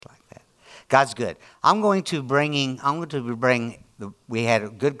God's good. We had a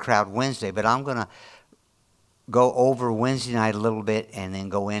good crowd Wednesday, but I'm going to go over Wednesday night a little bit and then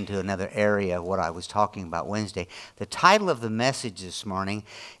go into another area of what I was talking about Wednesday. The title of the message this morning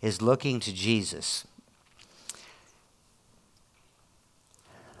is Looking to Jesus.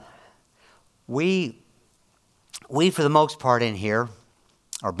 We for the most part in here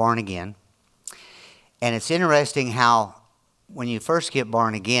are born again. And it's interesting how when you first get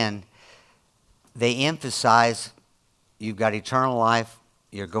born again, they emphasize you've got eternal life,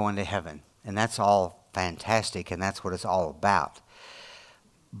 you're going to heaven. And that's all fantastic, and that's what it's all about.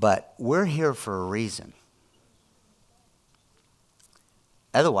 But we're here for a reason.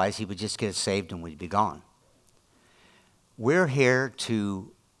 Otherwise, he would just get us saved and we'd be gone. We're here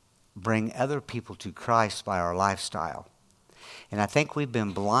to bring other people to Christ by our lifestyle. And I think we've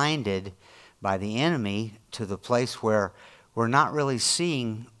been blinded by the enemy to the place where we're not really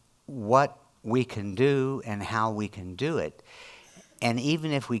seeing what we can do and how we can do it. And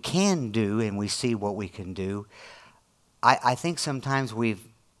even if we can do and we see what we can do, I think sometimes I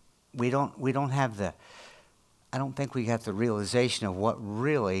don't think we got the realization of what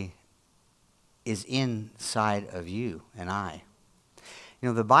really is inside of you and I. You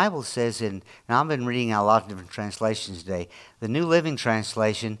know, the Bible says and I've been reading out a lot of different translations today. The New Living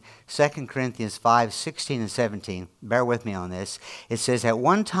Translation, 2 Corinthians 5, 16 and 17, bear with me on this. It says, "At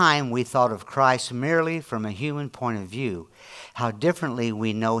one time we thought of Christ merely from a human point of view. How differently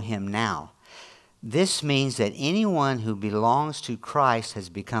we know him now. This means that anyone who belongs to Christ has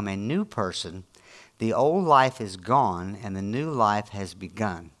become a new person. The old life is gone and the new life has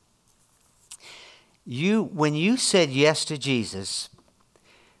begun." When you said yes to Jesus,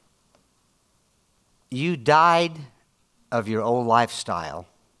 you died of your old lifestyle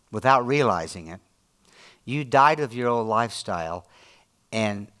without realizing it. You died of your old lifestyle,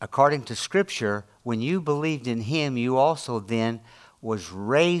 and according to Scripture, when you believed in him, you also then was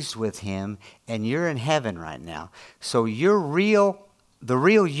raised with him, and you're in heaven right now. So the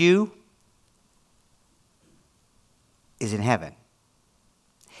real you is in heaven.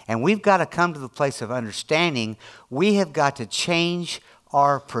 And we've got to come to the place of understanding. We have got to change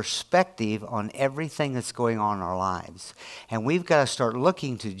our perspective on everything that's going on in our lives. And we've got to start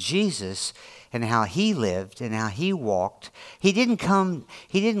looking to Jesus and how he lived and how he walked. He didn't come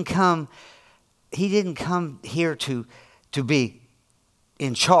here to be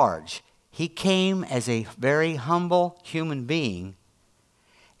in charge. He came as a very humble human being,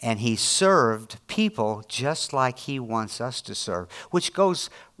 and he served people just like he wants us to serve, which goes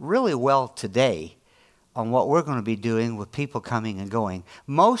really well today on what we're going to be doing with people coming and going.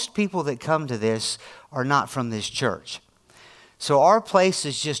 Most people that come to this are not from this church. So our place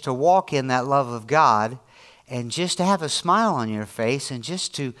is just to walk in that love of God and just to have a smile on your face and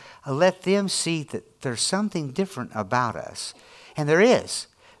just to let them see that there's something different about us. And there is.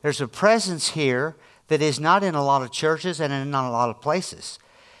 There's a presence here that is not in a lot of churches and in not a lot of places,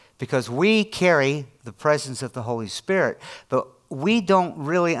 because we carry the presence of the Holy Spirit, but we don't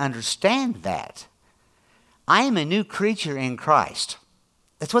really understand that. I am a new creature in Christ.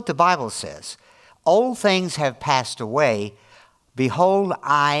 That's what the Bible says. Old things have passed away. Behold,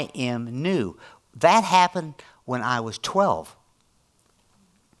 I am new. That happened when I was 12.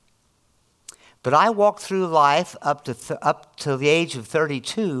 But I walked through life up to the age of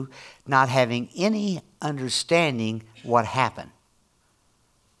 32, not having any understanding what happened.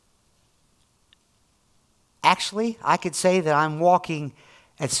 Actually, I could say that I'm walking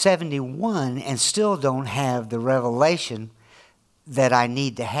at 71 and still don't have the revelation that I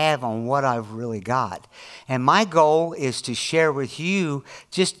need to have on what I've really got. And my goal is to share with you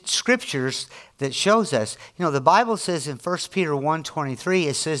just scriptures that shows us. You know, the Bible says in 1 Peter 1:23,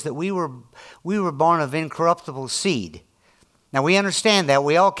 it says that we were born of incorruptible seed. Now we understand that.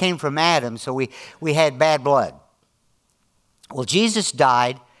 We all came from Adam, so we had bad blood. Well, Jesus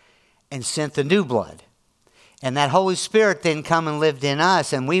died and sent the new blood. And that Holy Spirit then come and lived in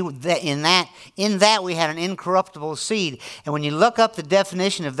us, and in that we had an incorruptible seed. And when you look up the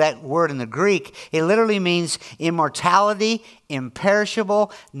definition of that word in the Greek, it literally means immortality,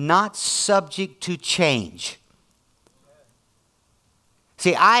 imperishable, not subject to change.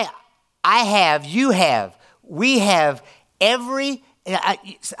 See, I have, you have, we have every.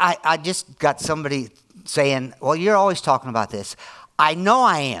 I just got somebody saying, "Well, you're always talking about this." I know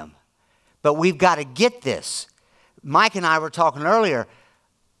I am, but we've got to get this. Mike and I were talking earlier.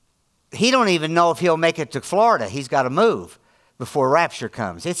 He don't even know if he'll make it to Florida. He's got to move before rapture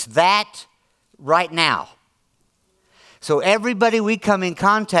comes. It's that right now. So everybody we come in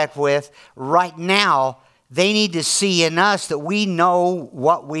contact with right now, they need to see in us that we know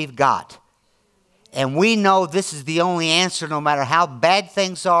what we've got. And we know this is the only answer, no matter how bad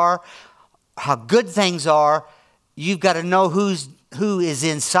things are, how good things are. You've got to know who is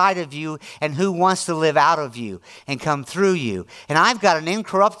inside of you and who wants to live out of you and come through you. And I've got an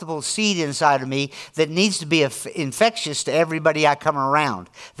incorruptible seed inside of me that needs to be infectious to everybody I come around.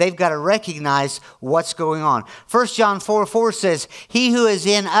 They've got to recognize what's going on. 1 John 4:4 says, he who is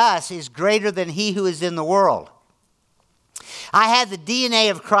in us is greater than he who is in the world. I have the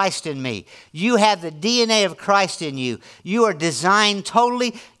DNA of Christ in me. You have the DNA of Christ in you. You are designed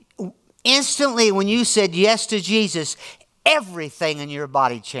totally. Instantly, when you said yes to Jesus, everything in your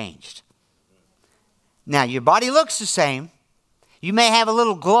body changed. Now, your body looks the same. You may have a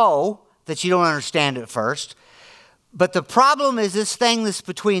little glow that you don't understand at first. But the problem is this thing that's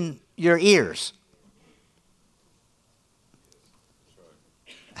between your ears.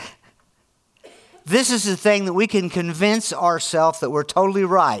 This is the thing that we can convince ourselves that we're totally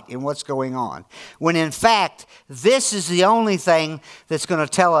right in what's going on. When in fact, this is the only thing that's going to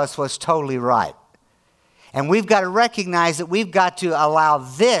tell us what's totally right. And we've got to recognize that we've got to allow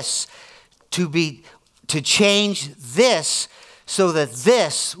this to change this so that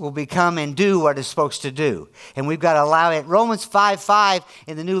this will become and do what it's supposed to do. And we've got to allow it. Romans 5:5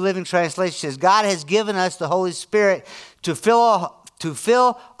 in the New Living Translation says, God has given us the Holy Spirit to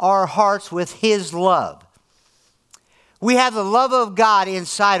fill our hearts with His love. We have the love of God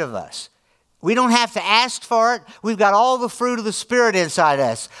inside of us. We don't have to ask for it. We've got all the fruit of the Spirit inside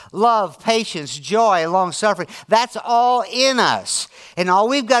us. Love, patience, joy, long-suffering. That's all in us. And all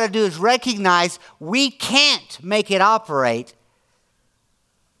we've got to do is recognize we can't make it operate.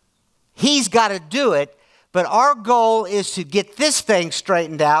 He's got to do it. But our goal is to get this thing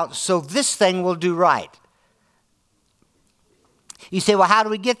straightened out so this thing will do right. You say, well, how do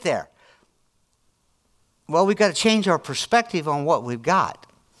we get there? Well, we've got to change our perspective on what we've got.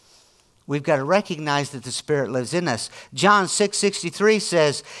 We've got to recognize that the Spirit lives in us. John 6:63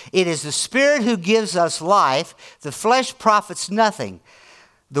 says, it is the Spirit who gives us life. The flesh profits nothing.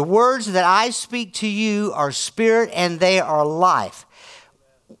 The words that I speak to you are spirit and they are life.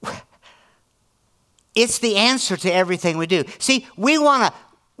 It's the answer to everything we do. See,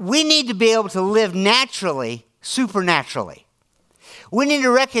 we need to be able to live naturally, supernaturally. We need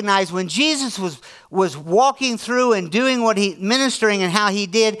to recognize when Jesus was walking through and doing ministering and how he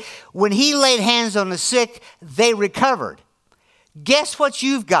did, when he laid hands on the sick, they recovered. Guess what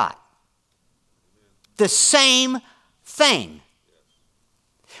you've got? The same thing.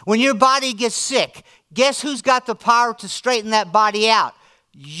 When your body gets sick, guess who's got the power to straighten that body out?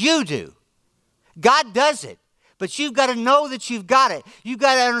 You do. God does it. But you've got to know that you've got it. You've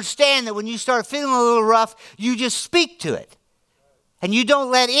got to understand that when you start feeling a little rough, you just speak to it. And you don't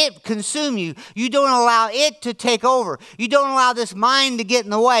let it consume you. You don't allow it to take over. You don't allow this mind to get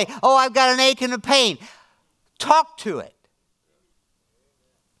in the way. Oh, I've got an ache and a pain. Talk to it.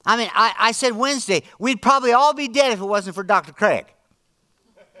 I mean, I said Wednesday, we'd probably all be dead if it wasn't for Dr. Craig.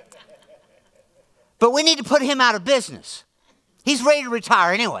 But we need to put him out of business. He's ready to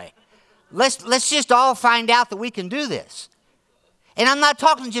retire anyway. Let's just all find out that we can do this. And I'm not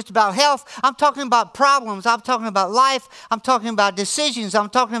talking just about health. I'm talking about problems. I'm talking about life. I'm talking about decisions.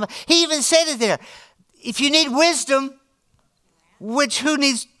 He even said it there. If you need wisdom, who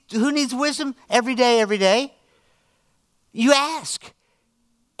needs wisdom? Every day. You ask.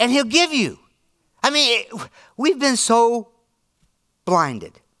 And he'll give you. I mean, we've been so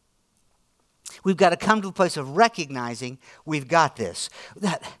blinded. We've got to come to a place of recognizing we've got this.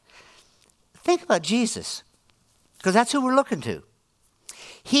 Think about Jesus. Because that's who we're looking to.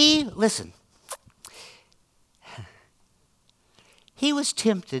 He was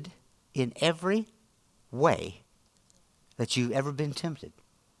tempted in every way that you've ever been tempted.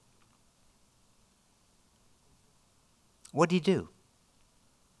 What did he do?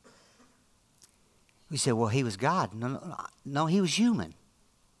 We say, well, he was God. No, he was human.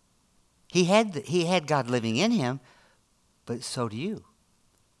 He had God living in him, but so do you.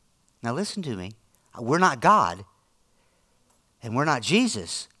 Now listen to me. We're not God. And we're not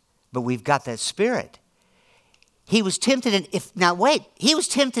Jesus, but we've got that Spirit. He was tempted he was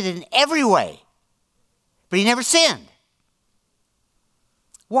tempted in every way, but he never sinned.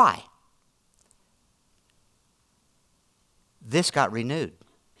 Why? This got renewed.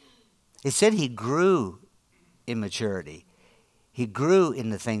 It said he grew in maturity. He grew in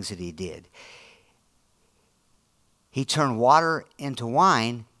the things that he did. He turned water into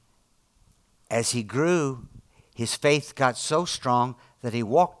wine. As he grew, his faith got so strong that he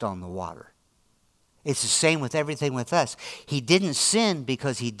walked on the water. It's the same with everything with us. He didn't sin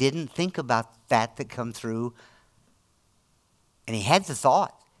because he didn't think about that come through. And he had the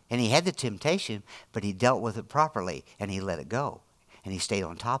thought. And he had the temptation, but he dealt with it properly, and he let it go, and he stayed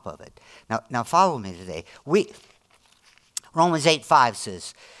on top of it. Now follow me today. Romans 8:5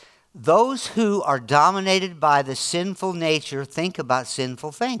 says, those who are dominated by the sinful nature think about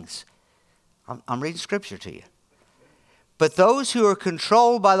sinful things. I'm reading scripture to you. But those who are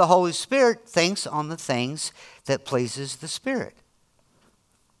controlled by the Holy Spirit thinks on the things that pleases the Spirit.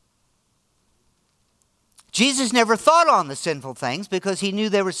 Jesus never thought on the sinful things because he knew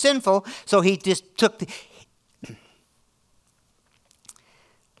they were sinful, so he just took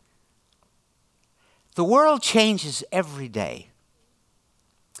the world changes every day.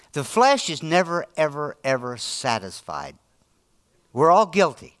 The flesh is never, ever, ever satisfied. We're all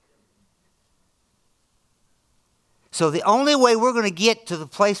guilty. So the only way we're going to get to the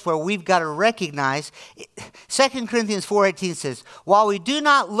place where we've got to recognize, 2 Corinthians 4:18 says, while we do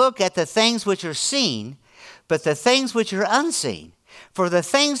not look at the things which are seen, but the things which are unseen. For the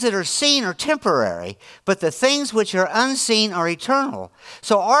things that are seen are temporary, but the things which are unseen are eternal.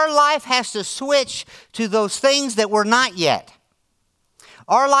 So our life has to switch to those things that were not yet.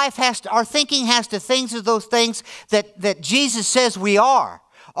 Our thinking has to think of those things that Jesus says we are.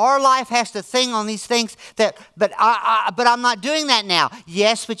 Our life has to think on these things but I'm not doing that now.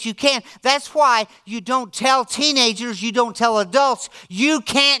 Yes, but you can. That's why you don't tell teenagers, you don't tell adults, you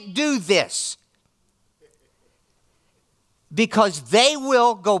can't do this. Because they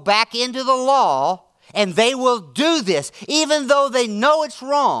will go back into the law and they will do this. Even though they know it's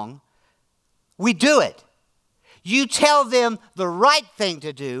wrong, we do it. You tell them the right thing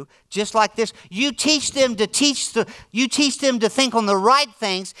to do, just like this. You teach them to think on the right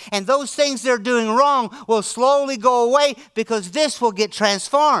things, and those things they're doing wrong will slowly go away because this will get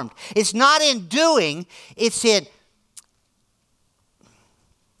transformed. It's not in doing, it's in.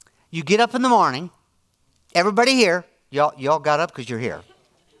 You get up in the morning, everybody here, y'all got up because you're here.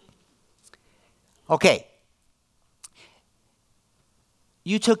 Okay.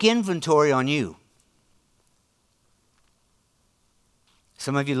 You took inventory on you.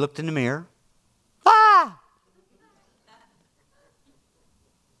 Some of you looked in the mirror.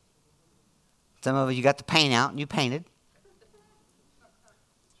 Some of you got the paint out and you painted.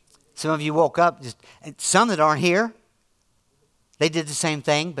 Some of you woke up, some that aren't here, they did the same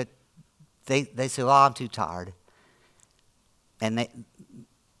thing, but they said, well, I'm too tired. And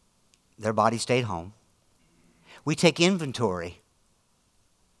their body stayed home. We take inventory.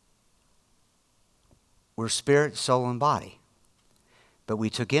 We're spirit, soul, and body. But we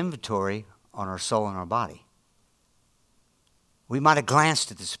took inventory on our soul and our body. We might have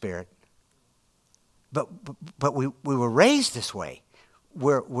glanced at the spirit, but we were raised this way.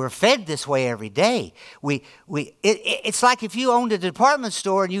 We're fed this way every day. It's like if you owned a department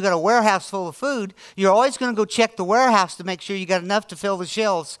store and you got a warehouse full of food, you're always going to go check the warehouse to make sure you got enough to fill the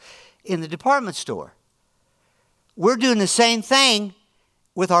shelves in the department store. We're doing the same thing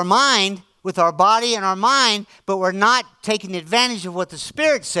with our mind, with our body and our mind, but we're not taking advantage of what the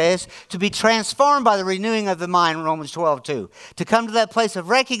Spirit says to be transformed by the renewing of the mind, Romans 12:2. To come to that place of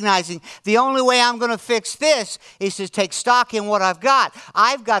recognizing the only way I'm going to fix this is to take stock in what I've got.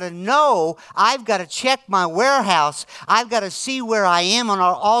 I've got to know, I've got to check my warehouse, I've got to see where I am on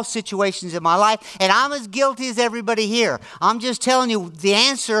all situations in my life, and I'm as guilty as everybody here. I'm just telling you, the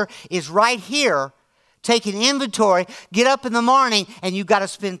answer is right here. Taking inventory, get up in the morning and you've got to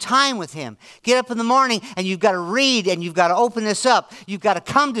spend time with Him. Get up in the morning and you've got to read and you've got to open this up. You've got to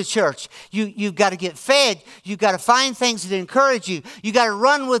come to church. You've got to get fed. You've got to find things that encourage you. You've got to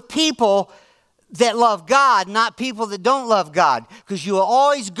run with people that love God, not people that don't love God. Because you will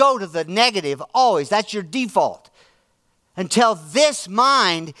always go to the negative, always. That's your default. Until this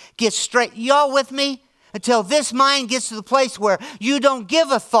mind gets straight. Y'all with me? Until this mind gets to the place where you don't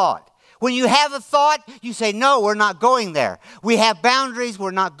give a thought. When you have a thought, you say, no, we're not going there. We have boundaries, we're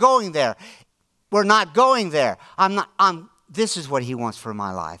not going there. We're not going there. This is what He wants for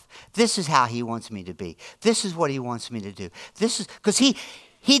my life. This is how He wants me to be. This is what He wants me to do. This is, because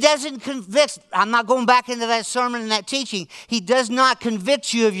He doesn't convict. I'm not going back into that sermon and that teaching. He does not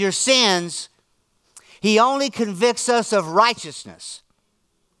convict you of your sins. He only convicts us of righteousness.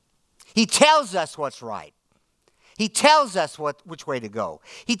 He tells us what's right. He tells us which way to go.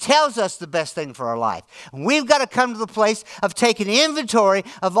 He tells us the best thing for our life. And we've got to come to the place of taking inventory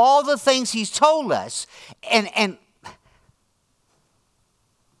of all the things He's told us. And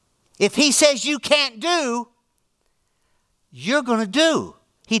if He says you can't do, you're going to do.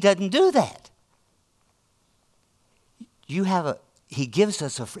 He doesn't do that. He gives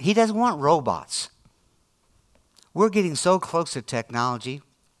us He doesn't want robots. We're getting so close to technology.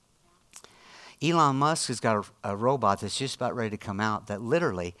 Elon Musk has got a robot that's just about ready to come out that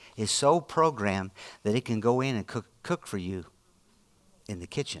literally is so programmed that it can go in and cook for you in the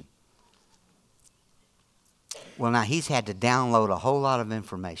kitchen. Well, now he's had to download a whole lot of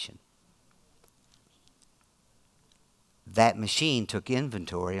information. That machine took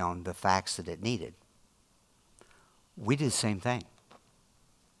inventory on the facts that it needed. We do the same thing.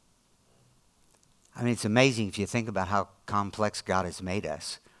 I mean, it's amazing if you think about how complex God has made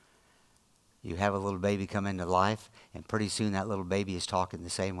us. You have a little baby come into life, and pretty soon that little baby is talking the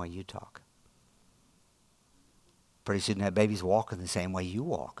same way you talk. Pretty soon that baby's walking the same way you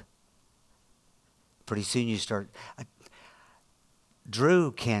walk. Pretty soon you start...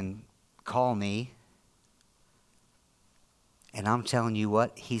 Drew can call me, and I'm telling you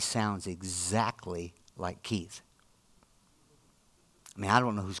what, he sounds exactly like Keith. I mean, I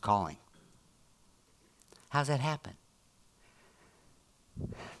don't know who's calling. How's that happen?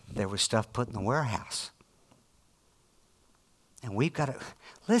 There was stuff put in the warehouse. And we've got to...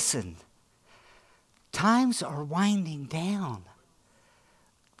 Listen, times are winding down.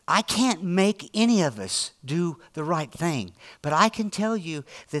 I can't make any of us do the right thing. But I can tell you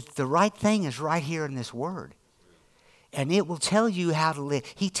that the right thing is right here in this word. And it will tell you how to live.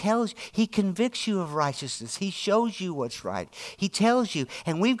 He convicts you of righteousness. He shows you what's right. He tells you.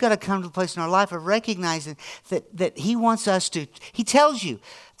 And we've got to come to a place in our life of recognizing that he wants us to. He tells you,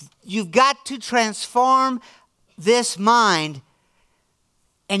 you've got to transform this mind.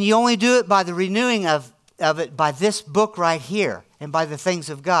 And you only do it by the renewing of it by this book right here. And by the things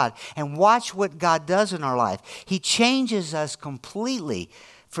of God. And watch what God does in our life. He changes us completely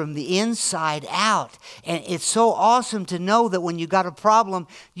from the inside out. And it's so awesome to know that when you got a problem,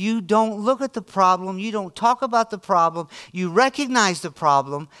 you don't look at the problem. You don't talk about the problem. You recognize the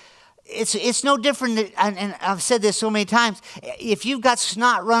problem. It's no different, and I've said this so many times. If you've got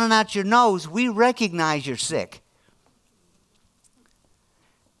snot running out your nose, we recognize you're sick.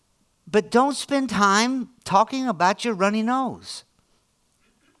 But don't spend time talking about your runny nose.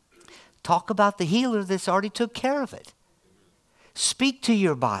 Talk about the healer that's already took care of it. Speak to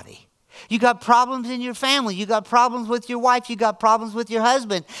your body. You got problems in your family. You got problems with your wife. You got problems with your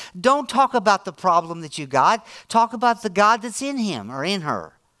husband. Don't talk about the problem that you got. Talk about the God that's in him or in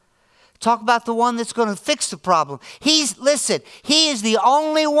her. Talk about the one that's going to fix the problem. Listen, he is the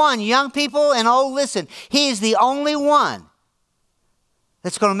only one, young people and old, listen, he is the only one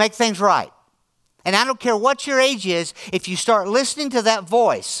that's going to make things right. And I don't care what your age is, if you start listening to that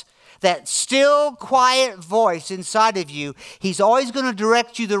voice, that still, quiet voice inside of you, he's always going to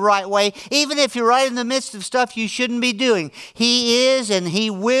direct you the right way, even if you're right in the midst of stuff you shouldn't be doing. He is, and he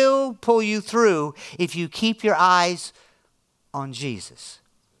will pull you through if you keep your eyes on Jesus.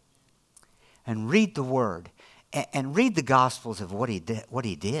 And read the Word, and read the Gospels of what he did.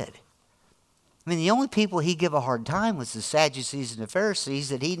 I mean, the only people he gave a hard time was the Sadducees and the Pharisees,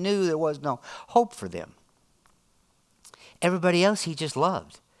 that he knew there was no hope for them. Everybody else he just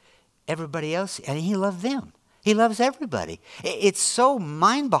loved. Everybody else, and he loved them. He loves everybody. It's so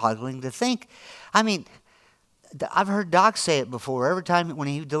mind-boggling to think. I mean, I've heard Doc say it before. Every time when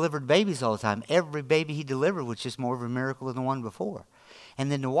he delivered babies all the time, every baby he delivered was just more of a miracle than the one before.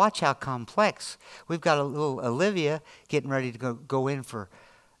 And then to watch how complex. We've got a little Olivia getting ready to go in for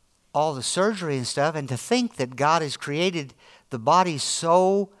all the surgery and stuff. And to think that God has created the body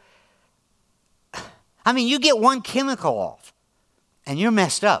so... I mean, you get one chemical off and you're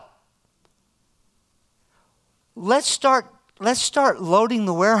messed up. Let's start loading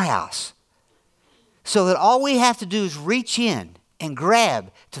the warehouse so that all we have to do is reach in and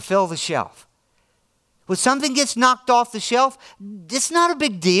grab to fill the shelf. When something gets knocked off the shelf, it's not a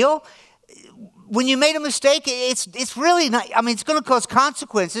big deal. When you made a mistake, it's really not, I mean, it's going to cause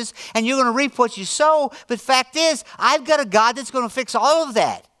consequences and you're going to reap what you sow. But fact is, I've got a God that's going to fix all of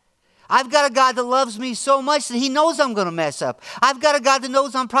that. I've got a God that loves me so much that he knows I'm going to mess up. I've got a God that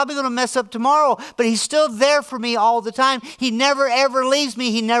knows I'm probably going to mess up tomorrow, but he's still there for me all the time. He never, ever leaves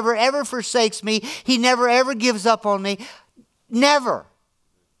me. He never, ever forsakes me. He never, ever gives up on me. Never.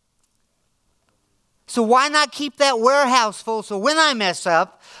 So why not keep that warehouse full so when I mess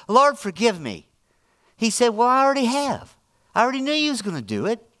up, Lord, forgive me. He said, well, I already have. I already knew you was going to do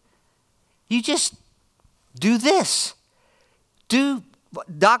it. You just do this.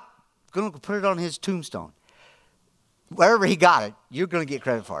 Doc, going to put it on his tombstone. Wherever he got it, you're going to get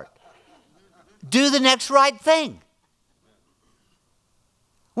credit for it. Do the next right thing.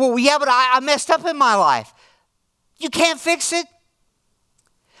 Well, yeah, but I messed up in my life. You can't fix it.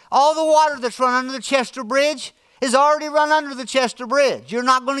 All the water that's run under the Chester Bridge is already run under the Chester Bridge. You're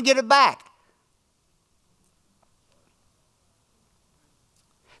not going to get it back.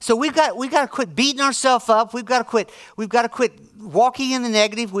 So we've got to quit beating ourselves up. We've got to quit walking in the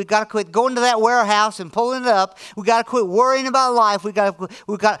negative. We've got to quit going to that warehouse and pulling it up. We've got to quit worrying about life. We've got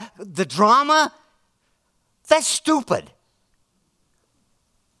the drama. That's stupid.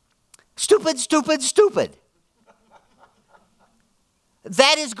 Stupid, stupid, stupid.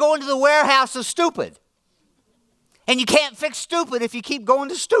 That is going to the warehouse of stupid. And you can't fix stupid if you keep going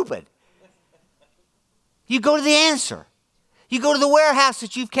to stupid. You go to the answer. You go to the warehouse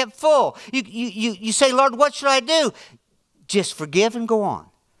that you've kept full. You say, Lord, what should I do? Just forgive and go on.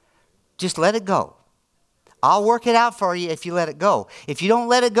 Just let it go. I'll work it out for you if you let it go. If you don't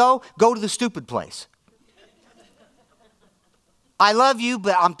let it go, go to the stupid place. I love you,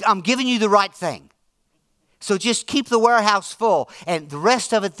 but I'm giving you the right thing. So just keep the warehouse full, and the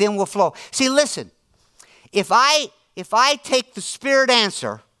rest of it then will flow. See, listen, if I take the Spirit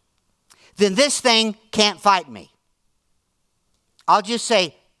answer, then this thing can't fight me. I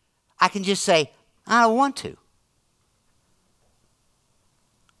can just say, I don't want to.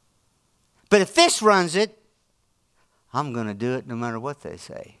 But if this runs it, I'm going to do it no matter what they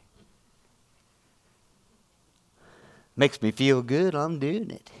say. Makes me feel good, I'm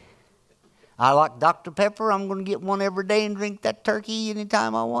doing it. I like Dr. Pepper, I'm going to get one every day and drink that turkey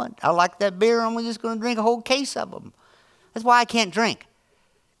anytime I want. I like that beer, I'm just going to drink a whole case of them. That's why I can't drink.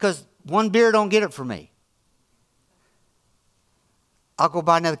 Because one beer don't get it for me. I'll go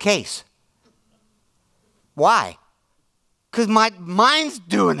buy another case. Why? Because my mind's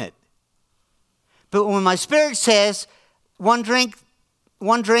doing it. But when my spirit says one drink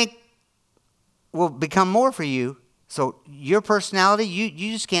will become more for you, so your personality,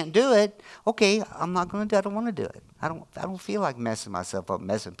 you just can't do it. Okay, I'm not going to do it. I don't want to do it. I don't feel like messing myself up,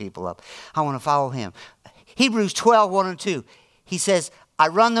 messing people up. I want to follow him. Hebrews 12, 1 and 2. He says, I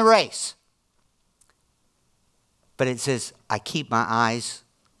run the race. But it says, I keep my eyes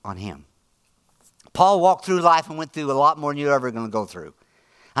on him. Paul walked through life and went through a lot more than you're ever going to go through.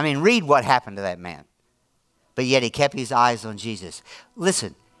 I mean, read what happened to that man. But yet he kept his eyes on Jesus.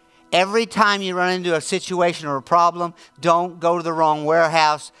 Listen, every time you run into a situation or a problem, don't go to the wrong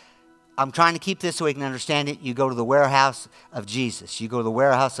warehouse. I'm trying to keep this so we can understand it. You go to the warehouse of Jesus. You go to the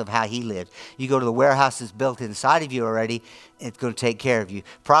warehouse of how he lived. You go to the warehouse that's built inside of you already. It's going to take care of you.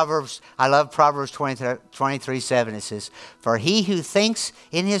 I love Proverbs 23:7. It says, for he who thinks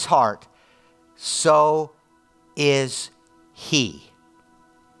in his heart, so is he.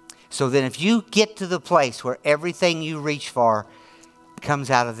 So then if you get to the place where everything you reach for comes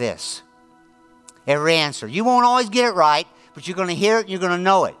out of this, every answer, you won't always get it right, but you're going to hear it and you're going to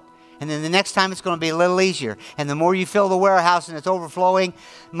know it. And then the next time it's going to be a little easier. And the more you fill the warehouse and it's overflowing,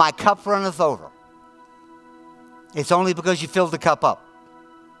 my cup runneth over. It's only because you filled the cup up.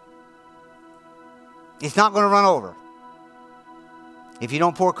 It's not going to run over. If you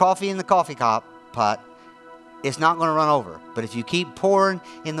don't pour coffee in the coffee pot, it's not going to run over. But if you keep pouring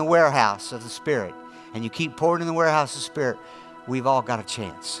in the warehouse of the Spirit, and you keep pouring in the warehouse of the Spirit, we've all got a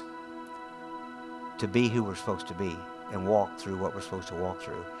chance to be who we're supposed to be and walk through what we're supposed to walk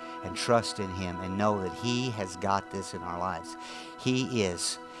through and trust in him and know that he has got this in our lives.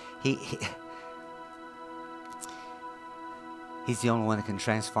 He's the only one that can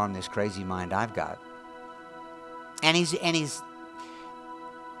transform this crazy mind I've got. And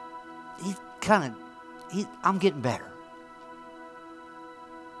I'm getting better.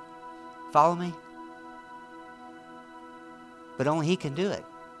 Follow me? But only he can do it.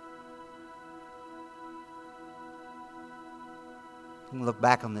 You can look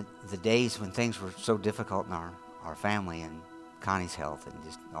back on the days when things were so difficult in our family and Connie's health and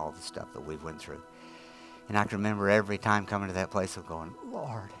just all the stuff that we went through. And I can remember every time coming to that place of going,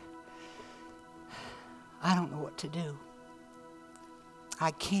 Lord, I don't know what to do.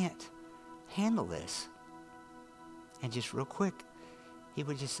 I can't handle this. And just real quick, he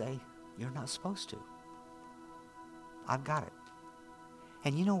would just say, you're not supposed to. I've got it.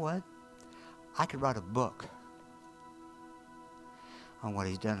 And you know what? I could write a book on what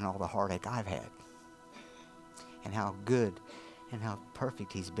he's done and all the heartache I've had. And how good and how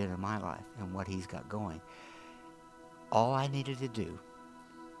perfect he's been in my life and what he's got going. All I needed to do,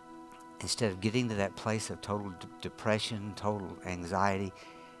 instead of getting to that place of total depression, total anxiety,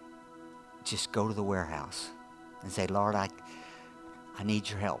 just go to the warehouse and say, Lord, I need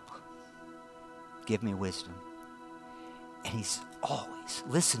your help. Give me wisdom. And he's always,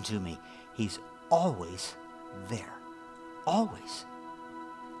 listen to me, he's always there. Always.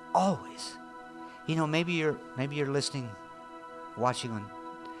 Always. You know, maybe you're listening, watching on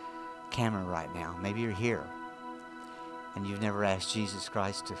camera right now. Maybe you're here and you've never asked Jesus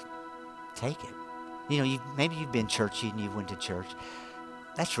Christ to take it. You know, maybe you've been churchy and you went to church.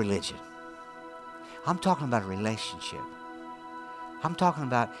 That's religion. I'm talking about a relationship. I'm talking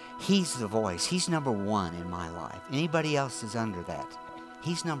about He's the voice. He's number one in my life. Anybody else is under that.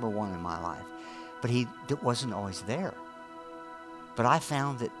 He's number one in my life. But He wasn't always there. But I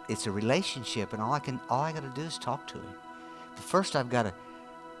found that it's a relationship, and all I got to do is talk to Him. But first I've got to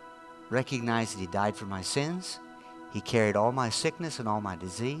recognize that He died for my sins. He carried all my sickness and all my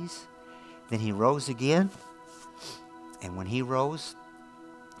disease. Then He rose again. And when He rose,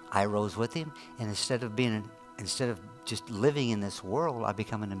 I rose with Him. And instead of just living in this world, I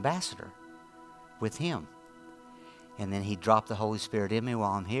become an ambassador with Him. And then He dropped the Holy Spirit in me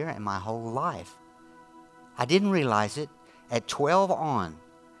while I'm here, and my whole life. I didn't realize it. At 12 on,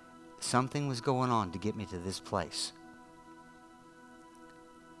 something was going on to get me to this place.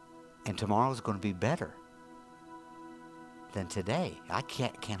 And tomorrow's going to be better than today. I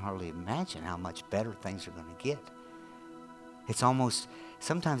can't hardly imagine how much better things are going to get.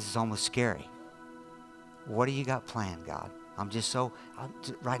 Sometimes it's almost scary. What do you got planned, God?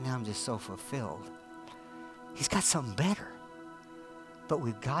 Right now I'm just so fulfilled. He's got something better. But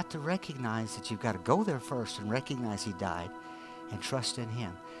we've got to recognize that you've got to go there first and recognize He died and trust in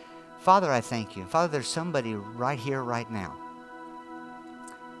Him. Father, I thank You. Father, there's somebody right here, right now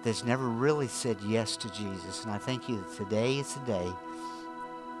that's never really said yes to Jesus. And I thank You that today is the day,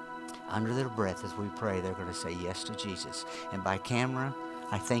 under their breath as we pray, they're going to say yes to Jesus. And by camera,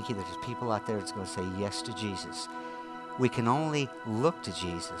 I thank You that there's people out there that's going to say yes to Jesus. We can only look to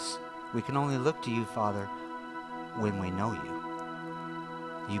Jesus. We can only look to You, Father, when we know You.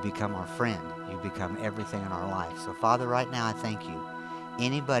 You become our friend. You become everything in our life. So, Father, right now, I thank You.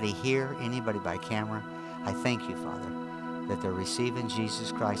 Anybody here, anybody by camera, I thank You, Father, that they're receiving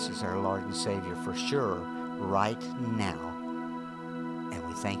Jesus Christ as our Lord and Savior for sure right now. And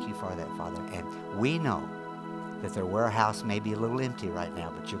we thank You for that, Father. And we know that their warehouse may be a little empty right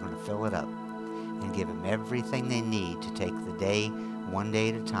now, but You're going to fill it up and give them everything they need to take the day one day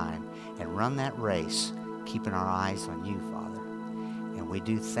at a time and run that race, keeping our eyes on You, Father. And we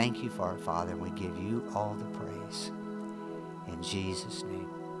do thank You for it, Father, and we give You all the praise. In Jesus' name,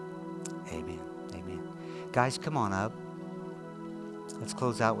 amen. Amen. Guys, come on up. Let's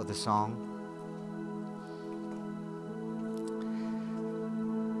close out with a song.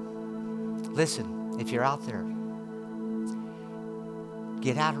 Listen, if you're out there,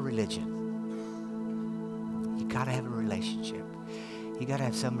 get out of religion. You got to have a relationship. You got to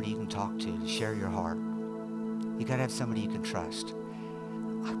have somebody you can talk to share your heart. You got to have somebody you can trust.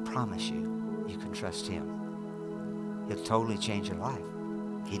 I promise you, you can trust Him. He'll totally change your life.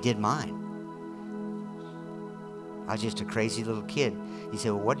 He did mine. I was just a crazy little kid. He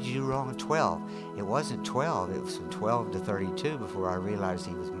said, well, what did you do wrong at 12? It wasn't 12. It was from 12 to 32 before I realized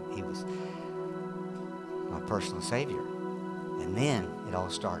he was my personal Savior. And then it all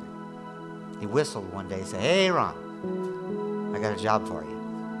started. He whistled one day and said, hey, Ron, I got a job for you.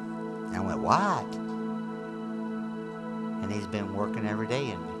 And I went, what? And He's been working every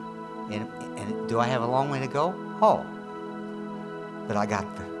day in me. And do I have a long way to go? Oh. But I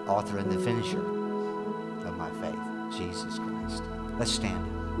got the author and the finisher of my faith, Jesus Christ. Let's stand.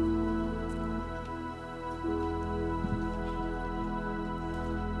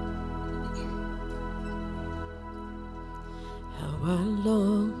 How I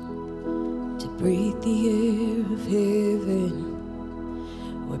long to breathe the air of heaven,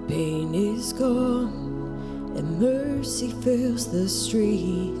 where pain is gone and mercy fills the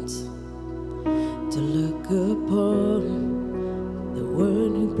streets, to look upon the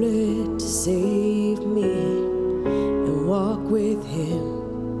one who bled to save me and walk with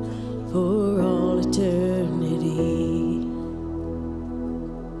Him for all eternity.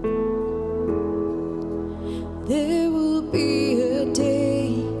 There will be a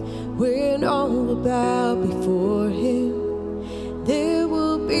day when all will bow before Him. There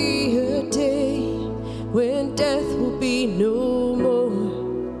will be a day when death will be no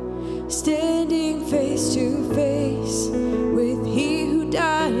more, standing face to face with He who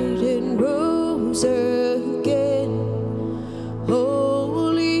died and rose again.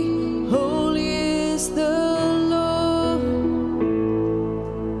 Holy, holy is the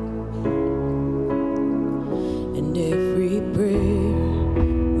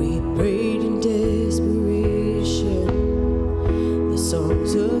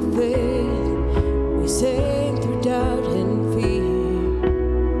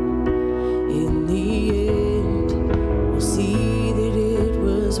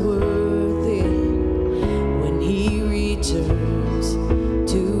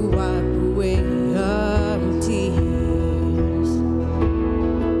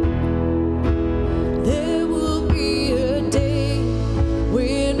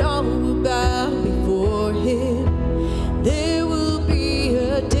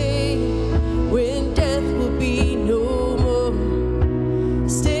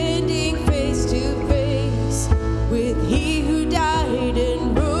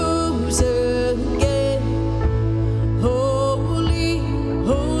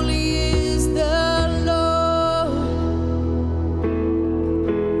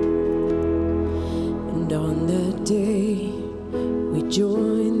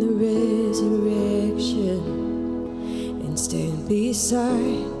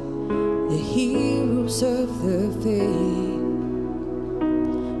beside the heroes of the faith.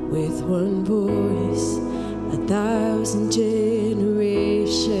 With one voice, 1,000 generations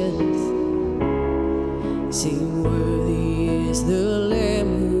sing, worthy is the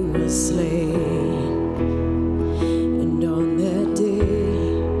Lamb who was slain. And on that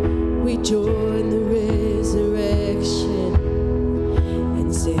day we join the resurrection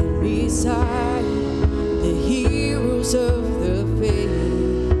and stand beside the heroes of the faith.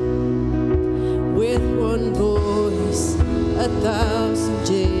 With one voice, 1,000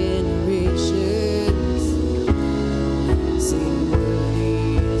 generations sing,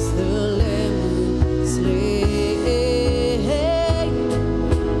 worthy is the Lamb who was slain.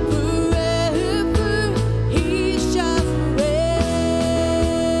 Forever he shall reign.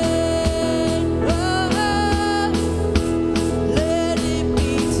 Oh, let it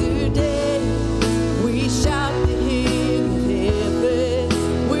be today. We shout the hymn of heaven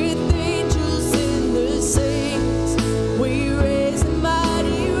with angels and the saints. We raise a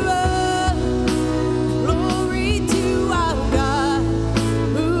mighty roar. Glory to our God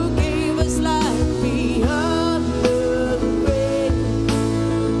who gave us life beyond the grave.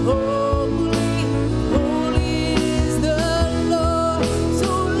 Holy, holy is the Lord. So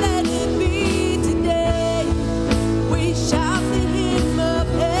let it be today. We shout the hymn of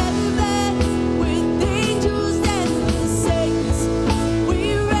heaven with angels and the saints. We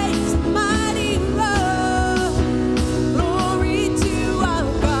raise a mighty roar. Glory to our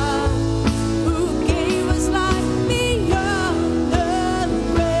God who gave us life beyond the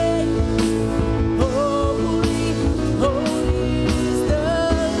grave. Holy, holy is the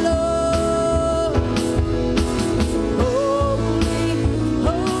Lord. Holy,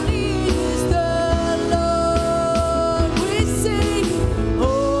 holy is the Lord. We sing,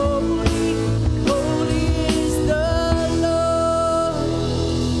 holy, holy is the Lord.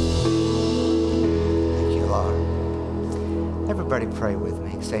 Thank you, Lord. Everybody pray with me.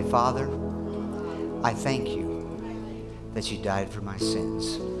 Say, Father, I thank you that you died for my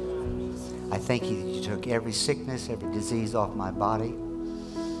sins. I thank you that you took every sickness, every disease off my body.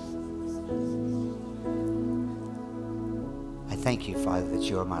 I thank you, Father, that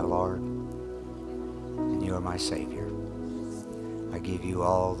you are my Lord and you are my Savior. I give you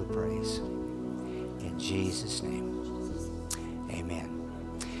all the praise. In Jesus' name, amen.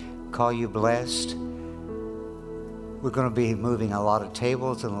 Call you blessed. We're going to be moving a lot of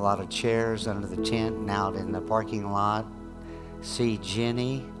tables and a lot of chairs under the tent and out in the parking lot. See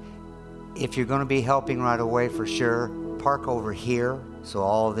Jenny. If you're going to be helping right away, for sure, park over here so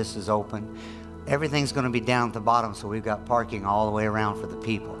all of this is open. Everything's going to be down at the bottom, so we've got parking all the way around for the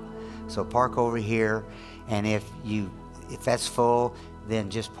people. So park over here, and if that's full, then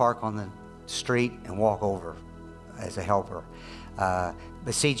just park on the street and walk over as a helper.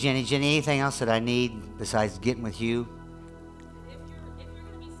 But see, Jenny, anything else that I need besides getting with you? If you're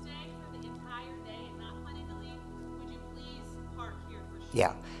going to be staying for the entire day and not planning to leave, would you please park here for sure?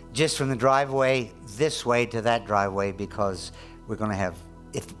 Yeah, just from the driveway this way to that driveway, because we're going to have,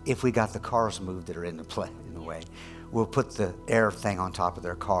 if we got the cars moved that are in the way, we'll put the air thing on top of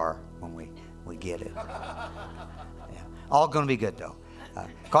their car when we get it. Yeah. All going to be good, though.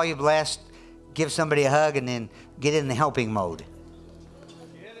 Call you blessed, give somebody a hug, and then get in the helping mode.